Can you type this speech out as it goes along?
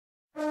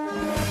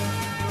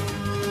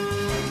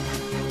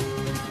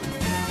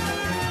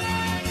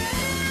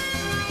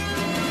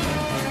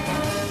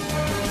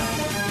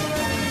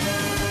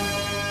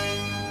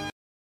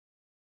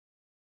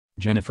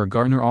Jennifer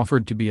Garner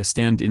offered to be a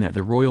stand-in at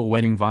the royal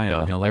wedding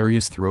via a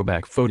hilarious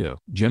throwback photo.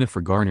 Jennifer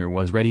Garner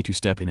was ready to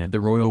step in at the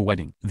royal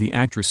wedding. The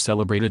actress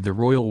celebrated the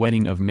royal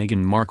wedding of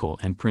Meghan Markle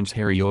and Prince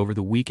Harry over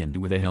the weekend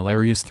with a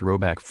hilarious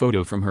throwback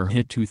photo from her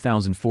hit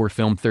 2004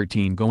 film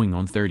 13 Going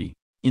on 30.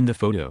 In the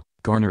photo,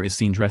 Garner is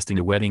seen dressed in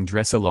a wedding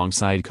dress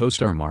alongside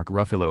co-star Mark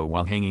Ruffalo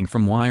while hanging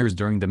from wires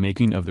during the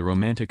making of the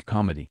romantic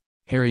comedy.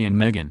 Harry and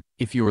Meghan,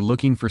 if you're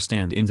looking for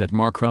stand-ins at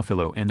Mark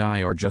Ruffalo and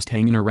I are just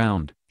hanging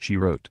around, she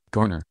wrote.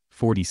 Garner,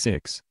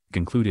 46,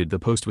 concluded the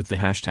post with the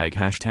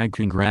hashtag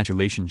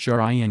congratulations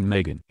Harry and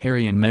Meghan.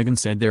 Harry and Meghan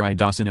said their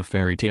idos in a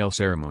fairy tale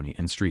ceremony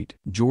in St.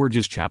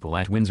 George's Chapel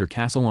at Windsor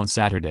Castle on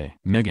Saturday.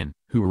 Meghan,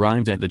 who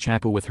arrived at the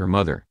chapel with her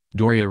mother,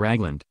 Doria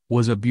Ragland,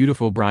 was a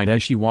beautiful bride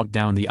as she walked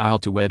down the aisle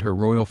to wed her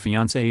royal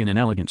fiancé in an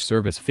elegant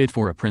service fit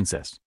for a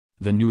princess.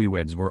 The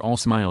newlyweds were all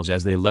smiles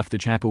as they left the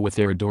chapel with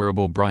their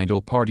adorable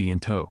bridal party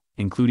in tow,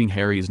 including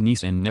Harry's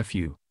niece and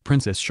nephew,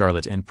 Princess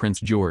Charlotte and Prince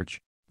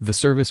George. The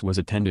service was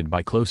attended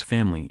by close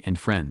family and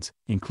friends,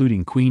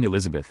 including Queen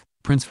Elizabeth,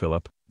 Prince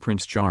Philip,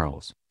 Prince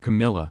Charles,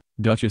 Camilla,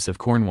 Duchess of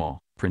Cornwall,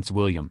 Prince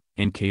William,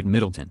 and Kate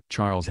Middleton.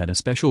 Charles had a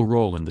special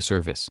role in the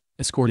service,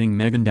 escorting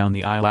Meghan down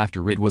the aisle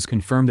after it was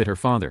confirmed that her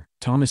father,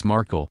 Thomas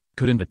Markle,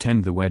 couldn't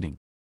attend the wedding.